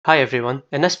Hi everyone,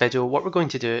 in this video what we're going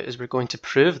to do is we're going to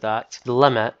prove that the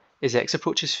limit as x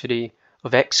approaches 3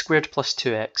 of x squared plus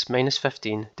 2x minus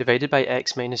 15 divided by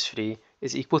x minus 3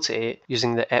 is equal to 8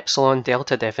 using the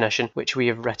epsilon-delta definition which we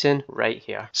have written right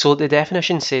here. So the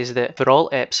definition says that for all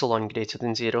epsilon greater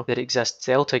than 0 there exists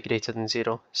delta greater than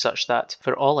 0 such that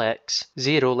for all x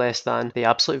 0 less than the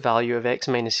absolute value of x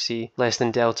minus c less than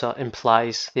delta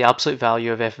implies the absolute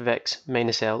value of f of x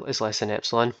minus l is less than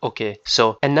epsilon. Okay,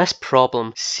 so in this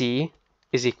problem c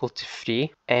is equal to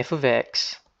 3, f of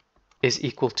x is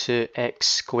equal to x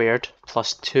squared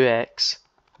plus 2x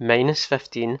minus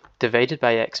 15 divided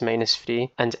by x minus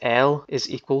 3, and L is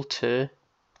equal to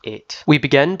 8. We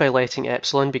begin by letting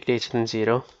epsilon be greater than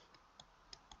 0.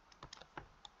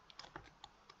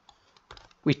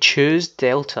 We choose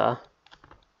delta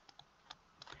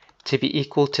to be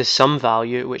equal to some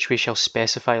value which we shall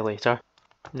specify later.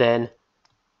 Then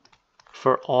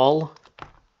for all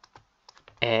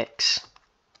x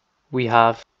we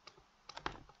have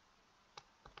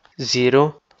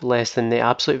 0 less than the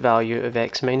absolute value of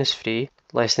x minus 3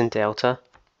 less than delta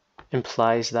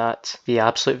implies that the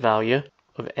absolute value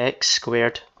of x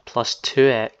squared plus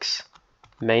 2x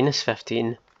minus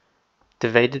 15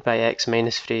 divided by x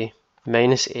minus 3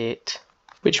 minus 8,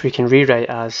 which we can rewrite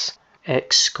as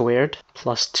x squared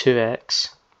plus 2x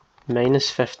minus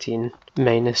 15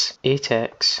 minus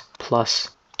 8x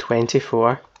plus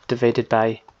 24 divided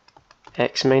by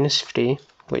x minus 3,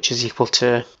 which is equal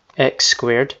to x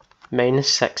squared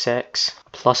minus 6x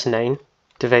plus 9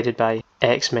 divided by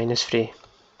x minus 3.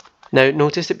 Now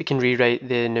notice that we can rewrite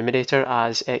the numerator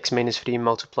as x minus 3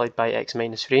 multiplied by x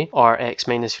minus 3 or x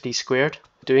minus 3 squared.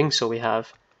 Doing so we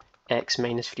have x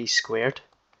minus 3 squared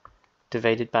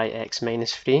divided by x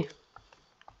minus 3,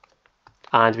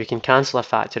 and we can cancel a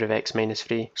factor of x minus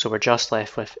 3, so we're just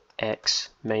left with x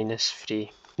minus 3.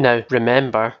 Now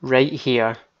remember, right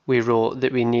here we wrote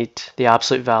that we need the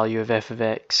absolute value of f of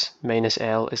x minus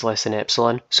L is less than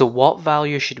epsilon. So what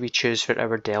value should we choose for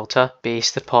our delta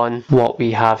based upon what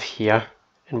we have here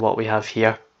and what we have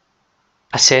here?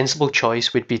 A sensible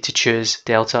choice would be to choose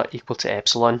delta equal to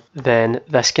epsilon. Then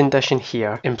this condition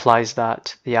here implies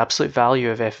that the absolute value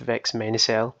of f of x minus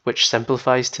L, which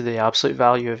simplifies to the absolute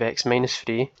value of x minus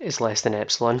 3, is less than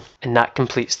epsilon, and that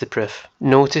completes the proof.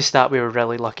 Notice that we were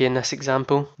really lucky in this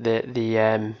example that the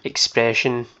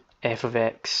expression f of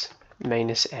x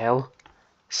minus L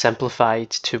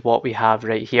simplified to what we have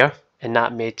right here, and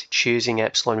that made choosing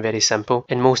epsilon very simple.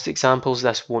 In most examples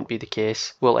this won't be the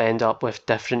case. We'll end up with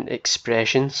different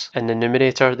expressions in the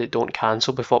numerator that don't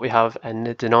cancel with what we have in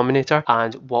the denominator,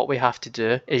 and what we have to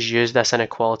do is use this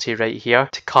inequality right here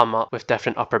to come up with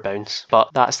different upper bounds. But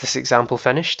that's this example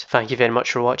finished. Thank you very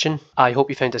much for watching. I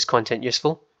hope you found this content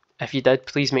useful. If you did,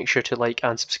 please make sure to like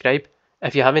and subscribe.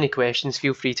 If you have any questions,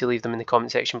 feel free to leave them in the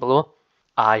comment section below.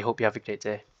 I hope you have a great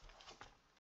day.